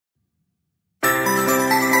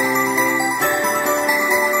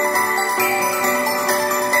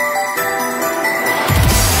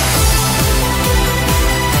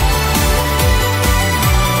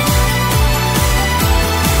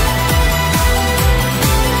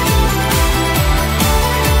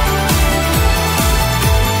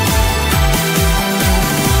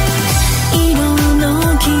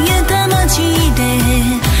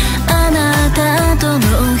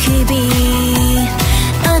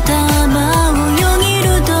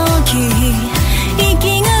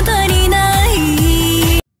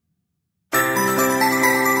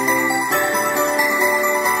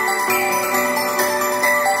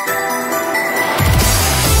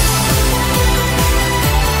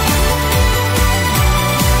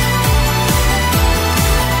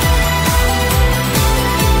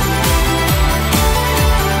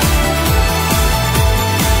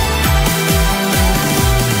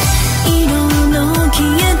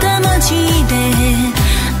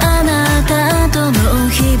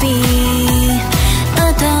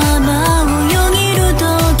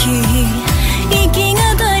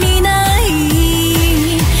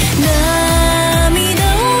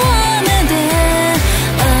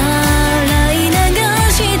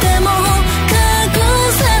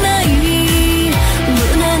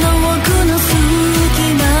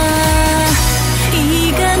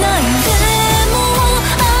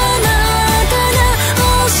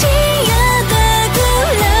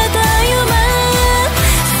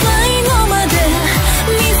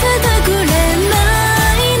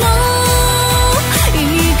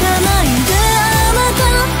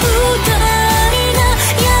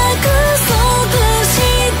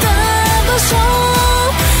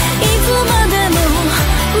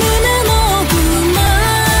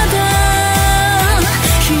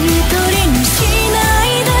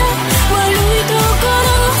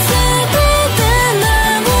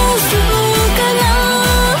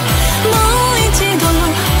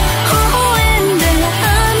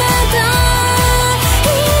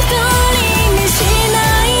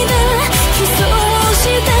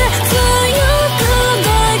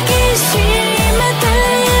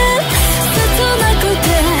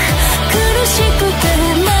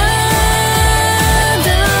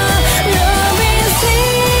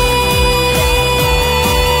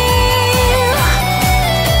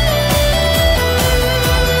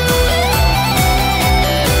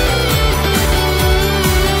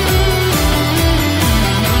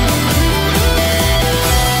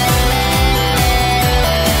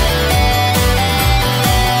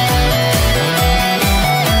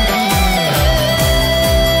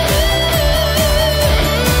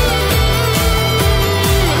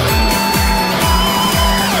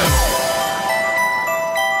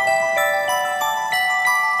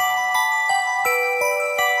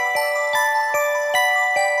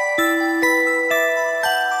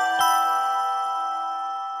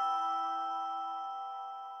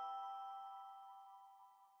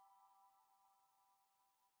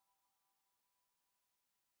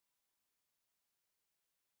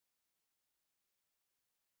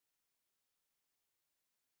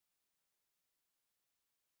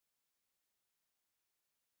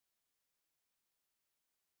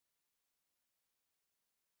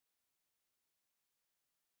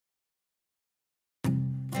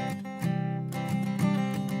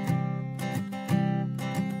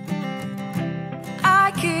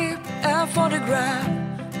photograph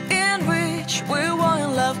in which we were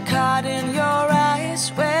in love, caught in your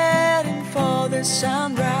eyes, waiting for the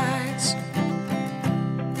sunrise.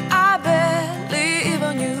 I barely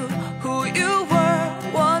even knew who you were.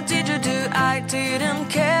 What did you do? I didn't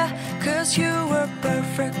care, 'cause you were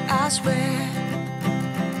perfect, I swear.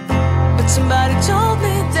 But somebody told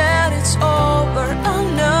me that it's over. I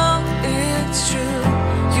know it's true.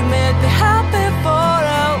 You made me happy for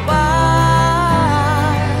a while.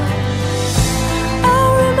 I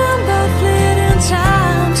remember fleeting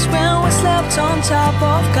times when we slept on top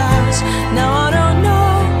of cars. Now I don't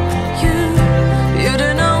know you, you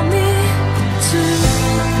don't know me too.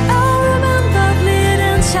 I remember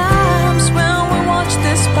fleeting times when we watched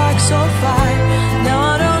the sparks so fire. Now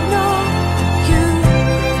I don't know you,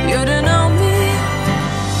 you don't know me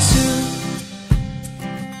too.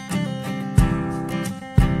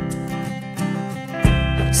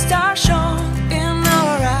 Stars shone in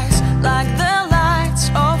our eyes like the lights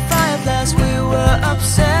of fireflies. We were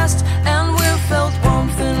obsessed and we felt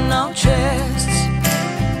warmth in our chests.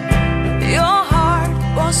 Your heart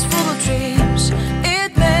was full of dreams.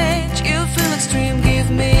 It made you feel extreme. Give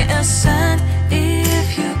me a sign if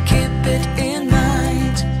you keep it in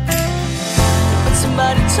mind. But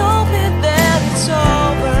somebody told me that it's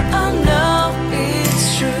over. I know it's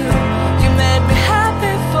true. You made me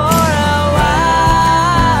happy for a while.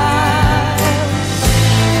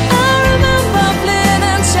 I remember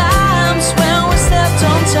fleeting times when we slept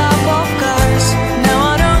on top of cars. Now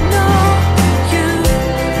I don't know you,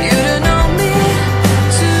 you don't know me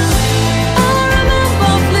too. I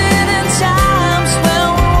remember fleeting times when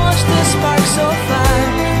we watched the sparks so fire.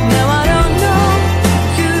 Now I don't know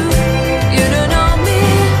you, you don't know me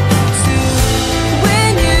too. We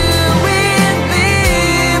knew we'd be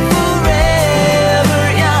forever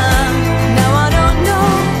young. Now I don't know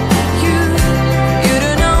you, you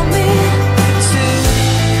don't know me too.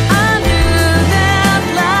 I knew that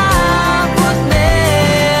love would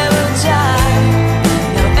never die.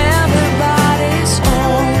 Now everybody's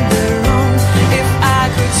on their own. If I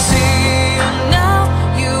could see you now,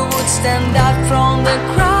 you would stand out from the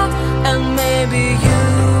crowd, and maybe you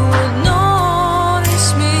would notice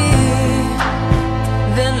me.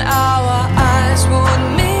 Then our eyes would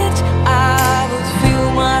meet. I would feel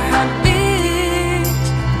my heart beat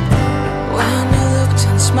when you looked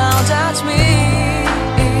and smiled at me.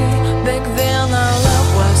 Back then our love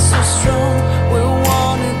was so strong. We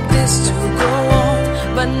wanted this to go on,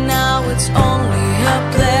 but now it's only a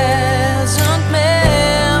pleasant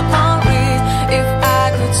memory. If I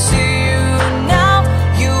could see you now,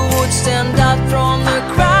 you would stand out from the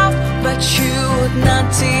crowd, but you would not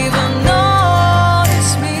even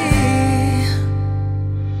notice me.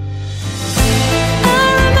 I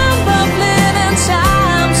remember fleeting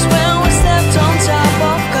times when we slept on top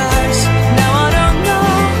of cars. Now I don't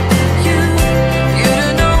know you, you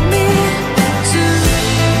don't know me too.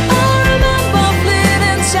 I remember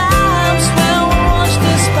fleeting times when we watched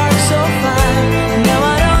the sparks so fire. Now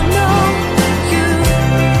I don't know you,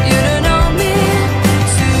 you don't know me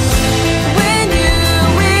too. We knew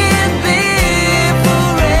we'd be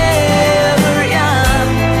forever young.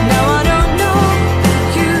 Now I don't know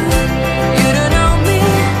you, you don't know me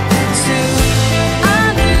too. I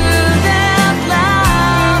knew that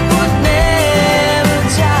love would never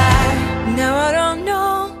die. Now I don't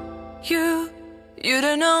know you, you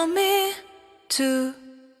don't know me too.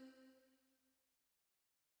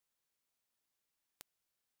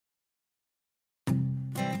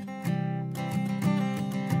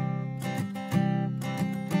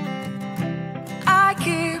 I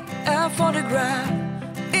keep a photograph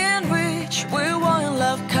in which we were in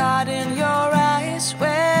love, caught in your eyes,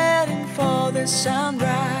 waiting for the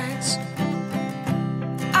sunrise.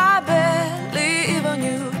 I barely even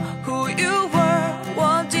knew who you were.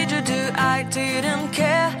 What did you do? I didn't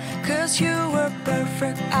care, 'cause you were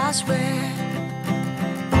perfect, I swear.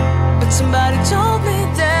 But somebody told me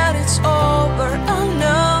that it's over. I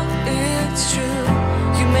know it's true.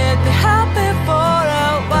 You made me happy for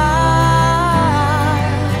a while.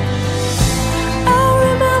 I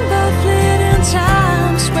remember fleeting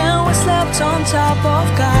times when we slept on top of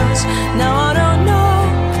cars. Now I don't know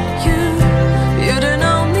you, you don't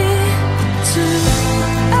know me too.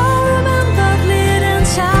 I remember fleeting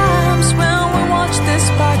times when we watched the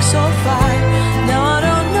sparks so fire. Now I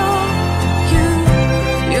don't know you,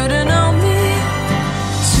 you don't know me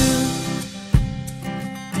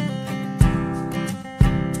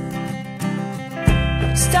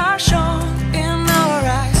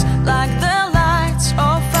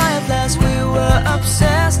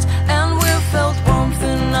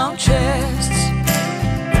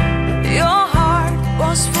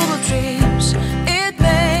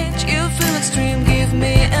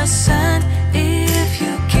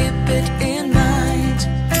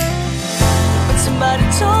somebody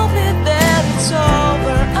told me that it's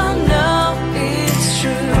over. I know it's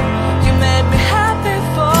true. You made me happy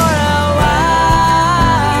for a while.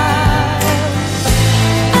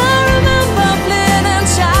 I remember fleeting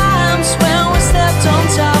times when we stepped on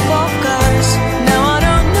top of cars. Now I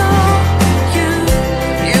don't know you,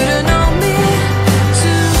 you don't know me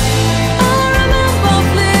too. I remember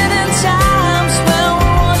fleeting times when we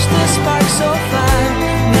watched the sparks so far.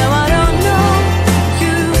 Now I don't know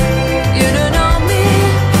you, you don't know me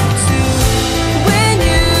too. When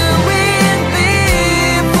you will be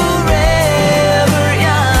forever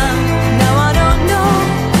young. Now I don't know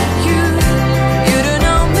you, you don't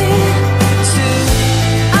know me too.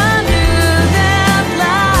 I knew that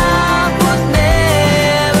love would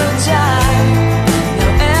never die.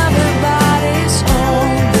 Now everybody's on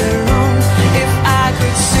their own. If I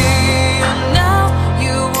could see you now,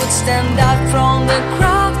 you would stand out from the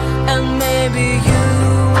crowd, and maybe you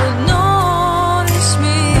would notice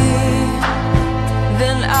me.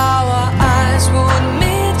 Then our eyes would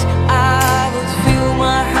meet, I would feel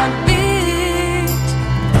my heart beat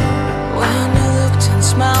when you looked and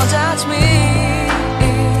smiled at me.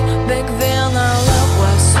 Back then our love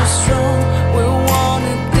was so strong, we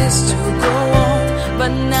wanted this to go on,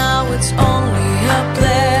 but now it's only a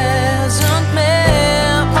pleasant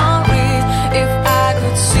memory. If I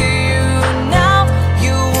could see you now,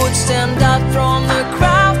 you would stand out from the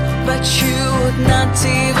crowd, but you would not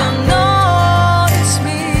even notice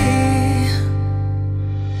me.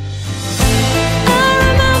 I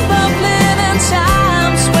remember fleeting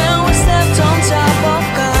times when we stepped on top of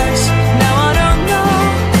cars. Now I don't know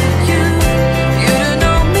you, you don't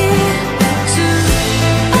know me too.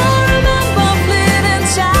 I remember fleeting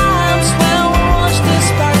times when we watched the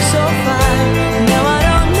sparks so far. Now I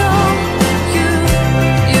don't know you,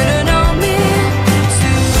 you don't know me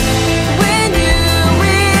too. When you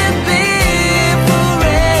will be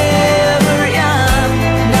forever young.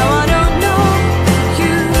 Now I don't know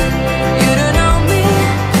you, you don't know me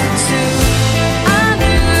too. I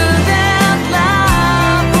knew that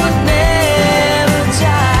love would never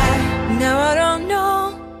die. Now I don't know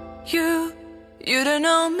you, you don't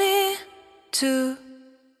know me too.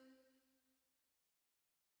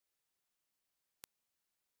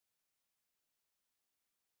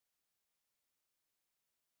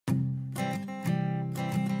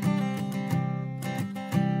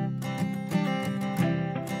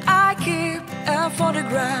 I keep a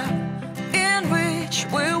photograph in which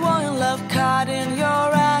we were in love, caught in your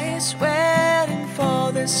eyes, waiting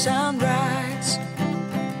for the sunrise.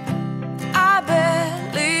 I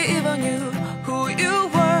barely even knew who you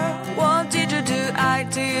were. What did you do? I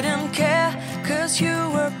didn't care, 'cause you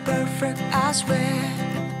were perfect, I swear.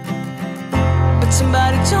 But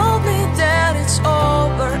somebody told me that